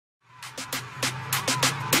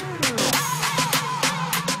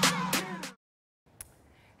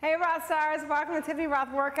Roth Stars, welcome to Tiffany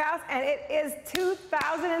Rothes Workouts, and it is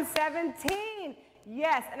 2017.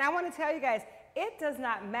 Yes, and I want to tell you guys, it does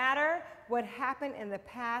not matter what happened in the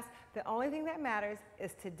past. The only thing that matters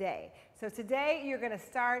is today. So today you're going to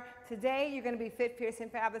start. Today you're going to be fit, fierce, and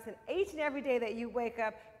fabulous. And each and every day that you wake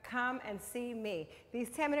up, come and see me.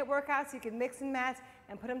 These 10-minute workouts, you can mix and match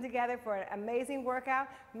and put them together for an amazing workout.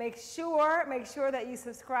 Make sure that you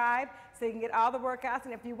subscribe so you can get all the workouts.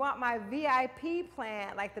 And if you want my VIP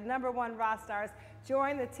plan, like the #1 Roth Stars,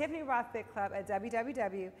 join the Tiffany Rothes Fit Club at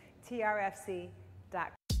www.trfc.com.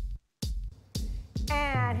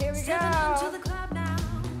 And here we go.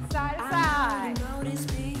 Side to side.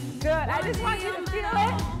 Good. I just want you to feel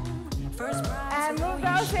it. And move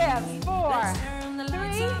those hips. 4,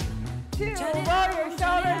 3, 2. Roll your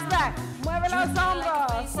shoulders back. Mueve los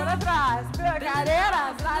hombros por atrás. Good.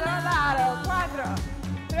 Caderas lado a lado. 4,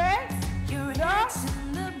 3, 2,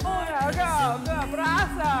 1. Go. Good.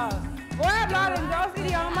 Brazos. Voy a hablar en dos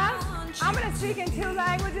idiomas. I'm going to speak in 2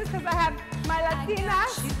 languages because I have my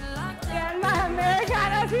Latinas and my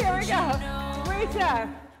Americanas. Here we go. Reach up.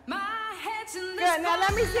 Good. Now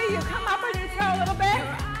let me see you. Come up on your toe a little bit.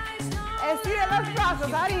 Estira los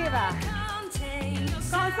brazos arriba.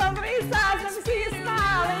 Con sonrisas. Let me see you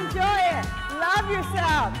smile. Enjoy it. Love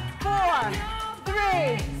yourself. 4,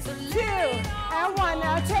 3, 2, and 1.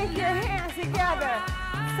 Now take your hands together.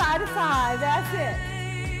 Side to side. That's it.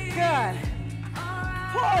 Good.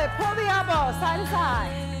 Pull it. Pull the elbows. Side to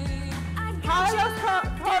side. Jala los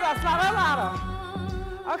codos lado a lado.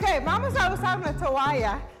 Ok, vamos a usar una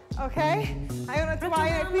toalla. Ok, hay una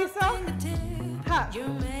toalla en el piso.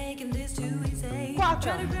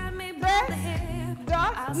 4, 3,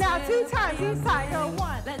 2. Now 2 times each side. Go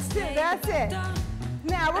 1, 2. That's it.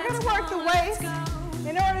 Now we're going to work the waist.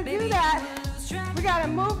 In order to do that, we got to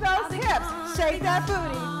move those hips. Shake that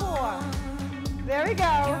booty. 4. There we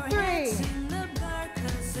go. 3,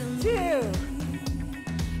 2.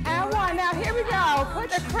 And 1. Now here we go. Put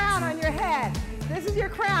the crown on your head. This is your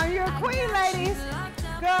crown. You're a queen, ladies.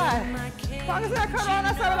 Good. Póngase la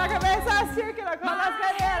corona sobre la cabeza. Círculo con las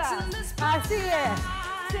caderas. Así es.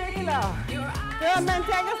 Círculo. Good.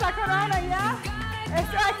 Mantenga esa corona ya.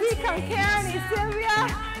 Estoy aquí con Karen y Silvia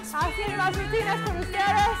haciendo las rutinas con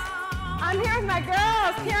ustedes. I'm here with my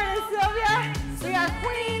girls, Karen and Silvia. We are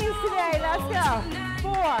queens today. Let's go.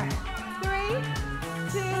 4, 3,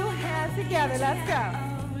 2. Hands together. Let's go.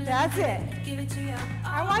 That's it.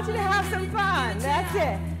 I want you to have some fun. That's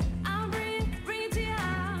it.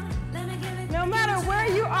 No matter where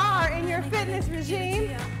you are in your fitness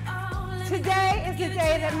regime, today is the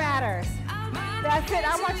day that matters. That's it.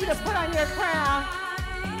 I want you to put on your crown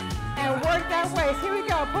and work that waist. Here we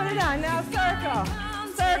go. Put it on. Now circle.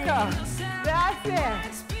 Circle. That's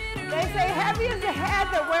it. They say heavy is the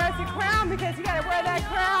head that wears the crown because you got to wear that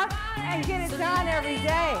crown and get it done every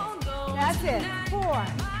day. That's it. 4,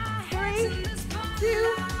 3,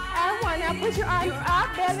 2, and 1. Now put your arms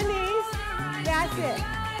up, bend the knees. That's it.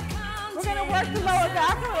 We're going to work the lower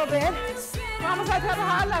back a little bit. Vamos a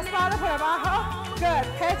trabajar la espalda por abajo. Good.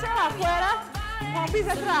 Pecho afuera. Pompis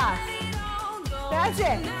atrás. That's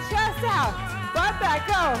it. Chest out. Butt back.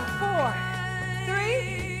 Go. 4,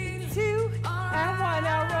 3, 2, and 1.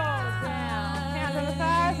 Now roll down. Hands on the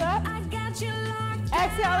thighs up.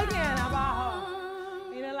 Exhale again. Abajo.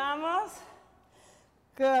 Inhalamos.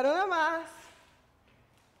 Good. Uno más.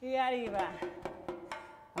 Y arriba.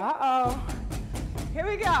 Uh-oh. Here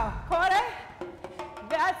we go. Corre.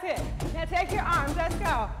 That's it. Now take your arms. Let's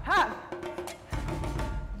go. Up.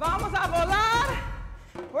 Vamos a volar.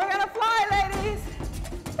 We're going to fly, ladies.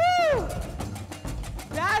 Woo.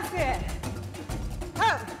 That's it.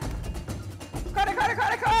 Up. Corre, corre,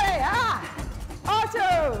 corre, corre.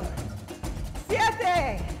 8,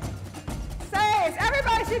 7, 6.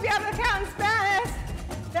 Everybody should be able to count in Spanish.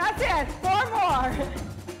 That's it. 4 more.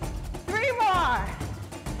 3 more.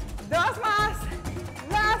 2 más.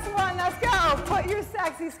 Last one. Let's go. Put your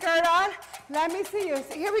sexy skirt on. Let me see you.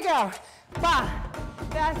 Here we go. Ba.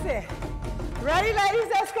 That's it. Ready, ladies?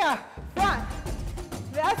 Let's go. 1.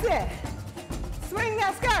 That's it. Swing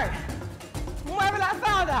that skirt. Mueve la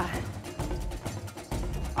falda.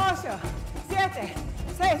 8, 7,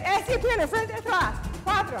 6. Ese pie frente atrás.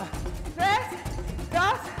 4, 3,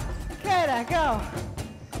 2. Queda. Go.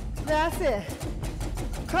 That's it.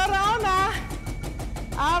 Corona.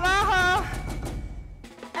 Abajo.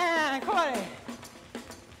 And corre.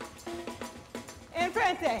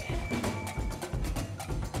 Enfrente.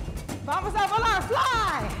 Vamos a volar.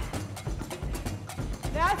 Fly.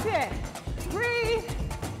 That's it. Breathe.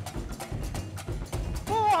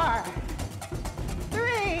 4,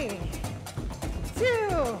 3,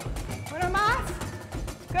 2. Uno más.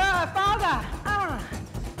 Good.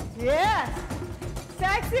 Yes.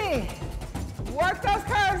 Sexy. Work those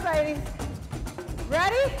curves, ladies.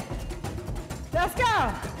 Ready? Let's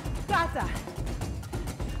go. Salsa.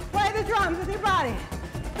 Play the drums with your body.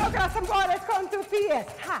 Toca los tambores con tus pies.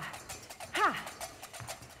 Ha, ha.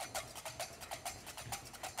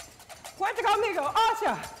 Cuenta conmigo.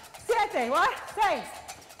 8, 7, what? 6,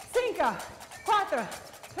 5, 4,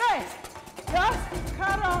 3, 2,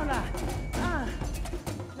 corona.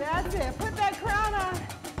 That's it. Put that crown on.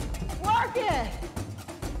 Work it.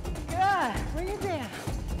 Good. Bring it down.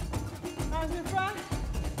 Arms in front.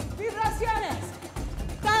 Vibraciones.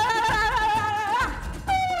 Da, da, da, da, da, da.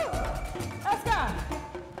 Let's go.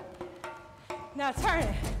 Now turn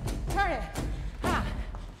it. Turn it. Ha.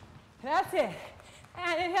 That's it.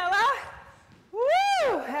 And inhale out.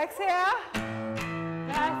 Woo. Exhale.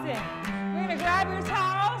 That's it. We're going to grab your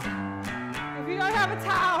towels. If you don't have a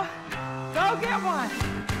towel, go get one.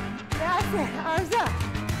 That's it. Arms up.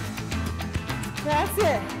 That's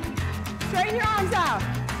it. Straighten your arms out.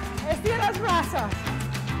 Estira los brazos.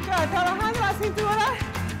 Good. Trabajando la cintura.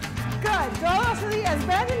 Good. Todos los días.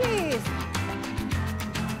 Bend the knees.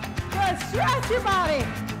 Good. Stretch your body.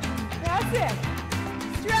 That's it.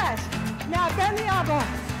 Stretch. Now bend the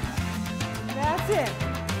elbows. That's it.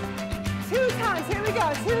 2 times. Here we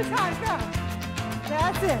go. 2 times. Go.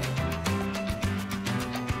 That's it.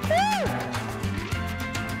 Woo.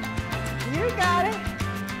 You got it.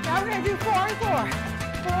 Now we're going to do 4 and 4.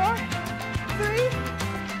 4, 3,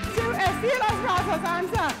 2. Estira los brazos.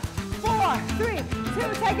 Arms up. 4, 3, 2.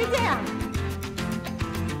 Take it down.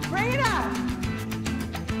 Bring it up.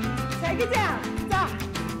 Take it down. Stop.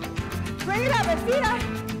 Bring it up. Estira.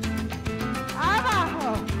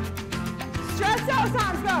 Abajo. Stretch those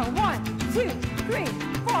arms. Go. 1, 2, 3,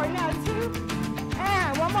 4. Now 2.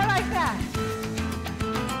 And one more like that.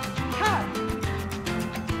 Up.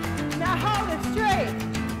 Now hold it straight.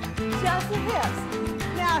 Just the hips.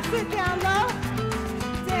 Now sit down low.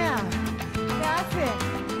 Down. That's it.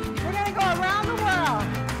 We're going to go around the world.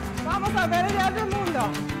 Vamos a ver el mundo.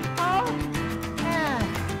 Hold. And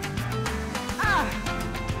up.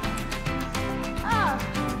 Up.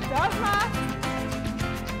 2 más.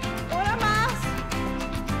 1 más.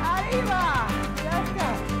 Arriba. Let's go.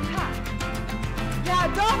 Ha. Now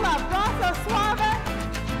dobla. Brazo suave.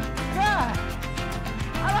 Good.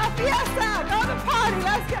 A la fiesta. Go to the party.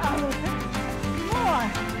 Let's go. 4,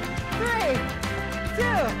 3,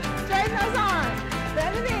 2. Straighten those arms.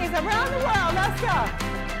 Bend the knees. Around the world. Let's go.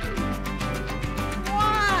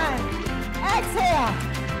 1. Exhale.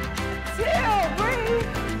 2. Breathe.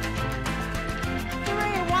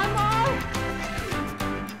 3. 1 more.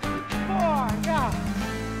 4. Go.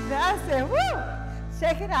 That's it. Woo.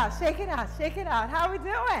 Shake it out. Shake it out. Shake it out. How are we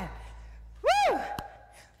doing? Woo.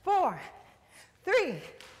 4, 3,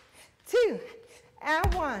 2,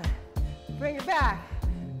 and 1. Bring it back.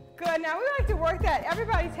 Good. Now we like to work that.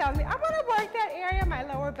 Everybody tells me, I want to work that area, my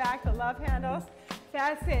lower back, the love handles.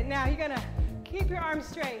 That's it. Now you're going to keep your arms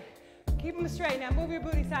straight. Keep them straight. Now move your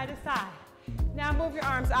booty side to side. Now move your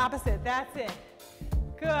arms opposite. That's it.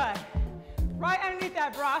 Good. Right underneath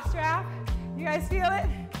that bra strap. You guys feel it?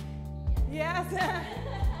 Yes?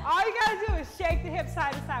 All you got to do is shake the hips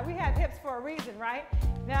side to side. We have hips for a reason, right?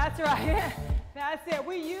 That's right. That's it.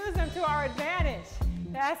 We use them to our advantage.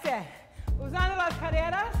 That's it. Usando las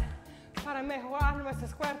caderas para mejorar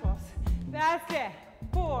nuestros cuerpos. That's it.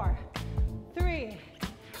 4, 3,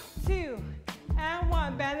 2, and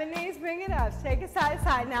 1. Bend the knees, bring it up. Take it side to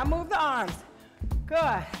side. Now move the arms.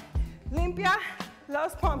 Good. Limpia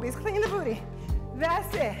los pompis. Clean the booty.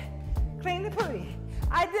 That's it. Clean the booty.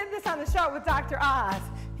 I did this on the show with Dr. Oz.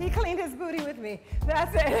 He cleaned his booty with me.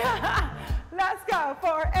 That's it. Let's go.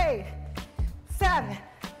 4, 8, 7,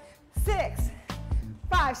 6,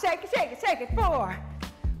 5. Shake it, shake it, shake it. 4,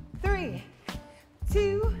 3,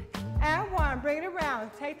 2, and 1. Bring it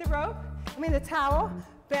around. Take the rope, the towel,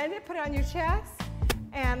 bend it, put it on your chest,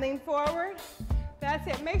 and lean forward. That's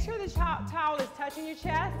it. Make sure the towel is touching your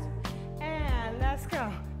chest. And let's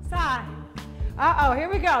go. Side. Uh-oh, here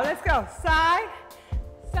we go. Let's go. Side,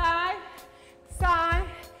 side, side.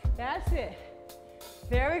 That's it.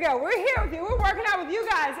 There we go. We're here with you. We're working out with you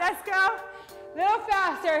guys. Let's go. A little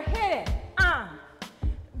faster. Hit it.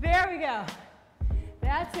 There we go.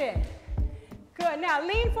 That's it. Good. Now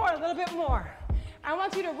lean forward a little bit more. I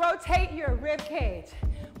want you to rotate your rib cage.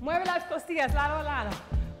 Mueve las costillas lado a lado.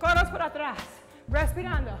 Codos por atrás.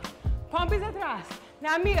 Respirando. Pompis atrás.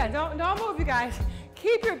 Now mira, don't move, you guys.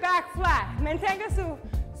 Keep your back flat. Mantenga su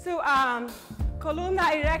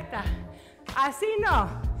columna erecta. Así no.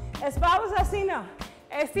 Espaldas así no.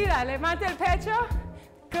 Estira. Levanta el pecho.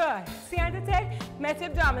 Good. Siéntate. Mete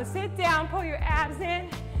abdomen. Sit down. Pull your abs in.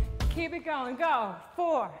 Keep it going. Go.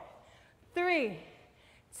 4, 3,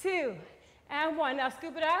 2, and 1. Now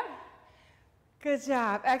scoop it up. Good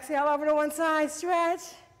job. Exhale over to one side. Stretch.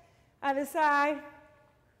 Other side.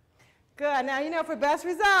 Good. Now, you know, for best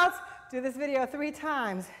results, do this video 3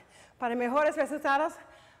 times. Para mejores resultados,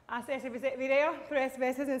 hace este video 3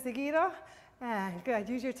 veces en seguido. And good.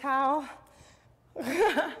 Use your towel.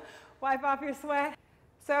 Wipe off your sweat.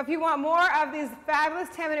 So if you want more of these fabulous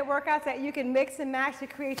 10-minute workouts that you can mix and match to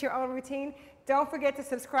create your own routine, don't forget to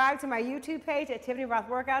subscribe to my YouTube page at Tiffany Rothes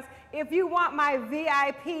Workouts. If you want my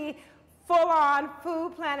VIP full-on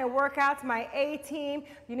food plan and workouts, my A-team,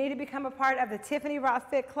 you need to become a part of the Tiffany Rothes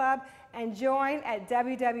Fit Club and join at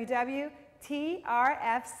www.trfc.club.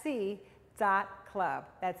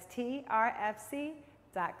 That's trfc.club.